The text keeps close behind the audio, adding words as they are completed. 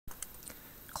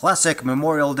Classic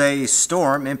Memorial Day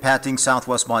storm impacting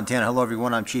southwest Montana. Hello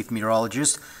everyone, I'm Chief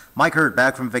Meteorologist Mike Hurt,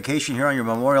 back from vacation here on your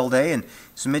Memorial Day, and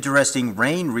some interesting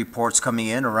rain reports coming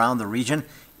in around the region.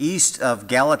 East of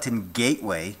Gallatin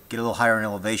Gateway, get a little higher in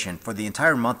elevation. For the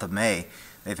entire month of May,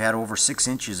 they've had over 6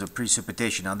 inches of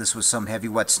precipitation. Now this was some heavy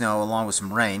wet snow along with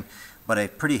some rain, but a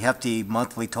pretty hefty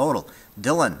monthly total.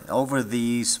 Dillon, over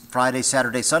the Friday,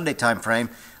 Saturday, Sunday time frame,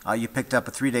 you picked up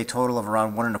a 3-day total of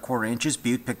around 1¼ inches.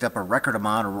 Butte picked up a record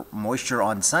amount of moisture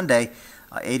on Sunday,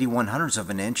 81/100ths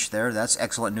of an inch there. That's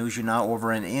excellent news. You're now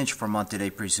over an inch for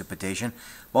month-to-date precipitation.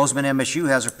 Bozeman MSU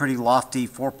has a pretty lofty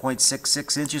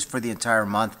 4.66 inches for the entire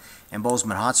month, and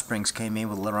Bozeman Hot Springs came in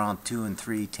with around 2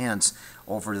 3/10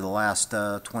 over the last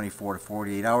 24 to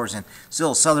 48 hours. And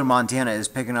still, southern Montana is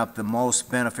picking up the most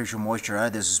beneficial moisture out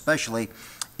of this, especially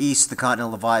east the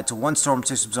Continental Divide. So one storm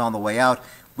system's on the way out.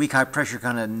 Weak high pressure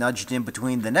kind of nudged in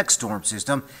between the next storm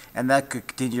system, and that could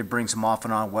continue to bring some off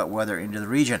and on wet weather into the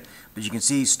region. But you can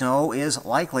see snow is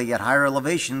likely at higher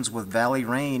elevations with valley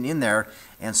rain in there,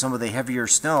 and some of the heavier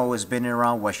snow has been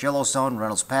around West Yellowstone,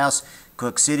 Reynolds Pass,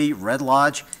 Cook City, Red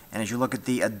Lodge. And as you look at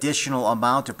the additional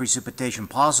amount of precipitation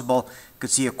possible, you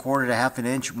could see 1/4 to 1/2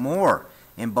 inch more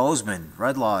in Bozeman,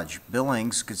 Red Lodge,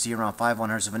 Billings could see around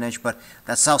 5/100ths of an inch. But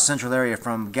that south central area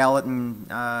from Gallatin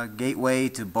Gateway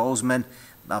to Bozeman,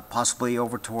 possibly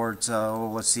over towards,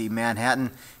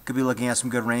 Manhattan, could be looking at some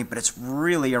good rain, but it's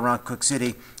really around Cook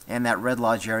City and that Red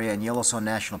Lodge area and Yellowstone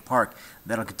National Park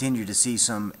that'll continue to see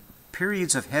some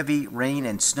periods of heavy rain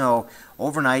and snow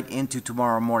overnight into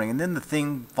tomorrow morning. And then the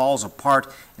thing falls apart,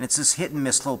 and it's this hit and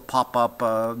miss little pop-up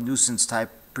nuisance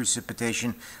type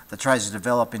precipitation that tries to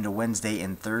develop into Wednesday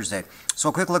and Thursday. So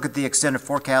a quick look at the extended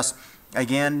forecast.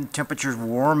 Again, temperatures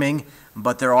warming,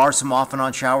 but there are some off and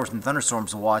on showers and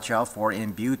thunderstorms to watch out for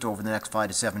in Butte over the next 5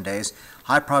 to 7 days.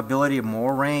 High probability of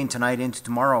more rain tonight into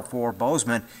tomorrow for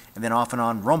Bozeman, and then off and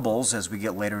on rumbles as we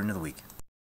get later into the week.